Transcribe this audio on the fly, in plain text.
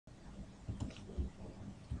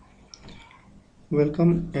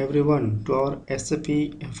Welcome everyone to our SAP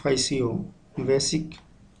FICO Basic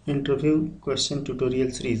Interview Question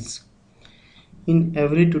Tutorial series. In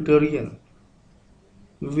every tutorial,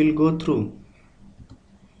 we will go through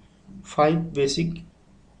 5 basic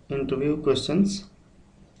interview questions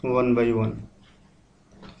one by one.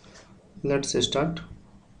 Let's start.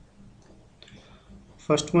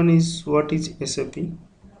 First one is, what is SAP?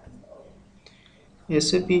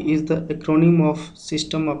 SAP is the acronym of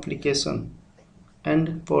System Application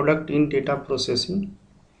and Product in Data Processing.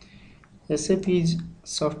 SAP is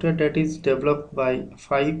software that is developed by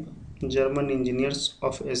 5 German engineers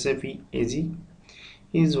of SAP AG.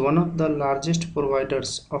 Is one of the largest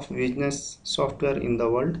providers of business software in the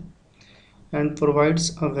world and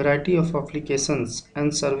provides a variety of applications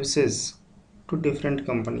and services to different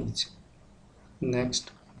companies.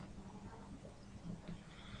 Next,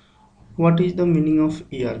 what is the meaning of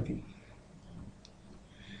ERP?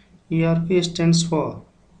 ERP stands for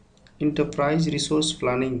Enterprise Resource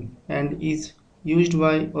Planning and is used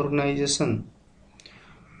by organizations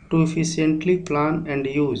to efficiently plan and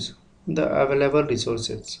use the available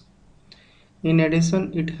resources. In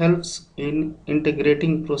addition, it helps in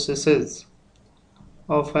integrating processes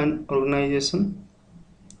of an organization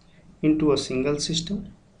into a single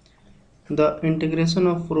system. The integration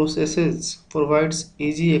of processes provides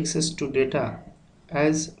easy access to data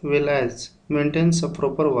as well as maintains a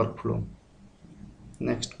proper workflow.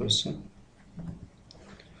 Next question.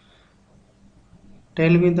 Tell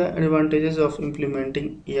me the advantages of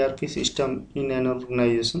implementing ERP system in an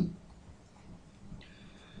organization.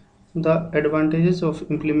 The advantages of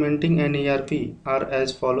implementing an ERP are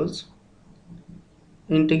as follows.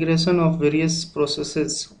 Integration of various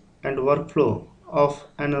processes and workflow of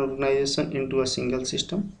an organization into a single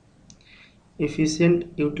system, efficient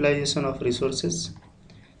utilization of resources,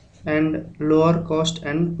 and lower cost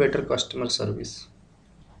and better customer service.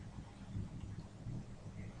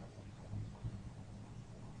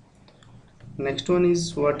 Next one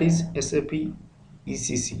is, what is SAP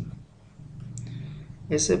ECC?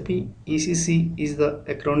 SAP ECC is the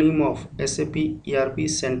acronym of SAP ERP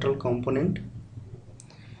Central Component.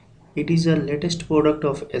 It is the latest product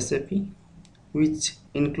of SAP which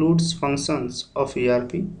includes functions of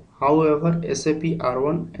ERP. However, SAP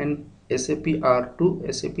R1 and SAP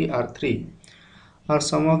R2, SAP R3 are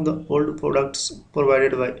some of the old products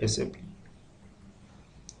provided by SAP.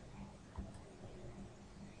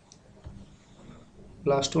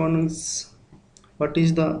 Last one is, what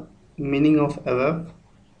is the meaning of ABAP?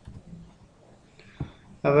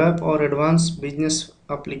 ABAP or Advanced Business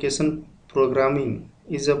Application Programming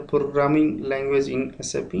is a programming language in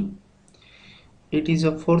SAP. It is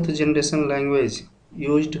a 4th generation language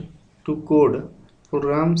used to code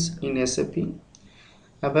programs in SAP.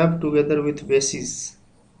 ABAP together with BASIS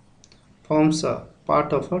forms a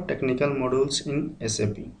part of a technical modules in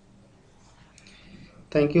SAP.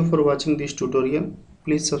 Thank you for watching this tutorial.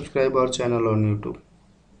 Please subscribe our channel on YouTube.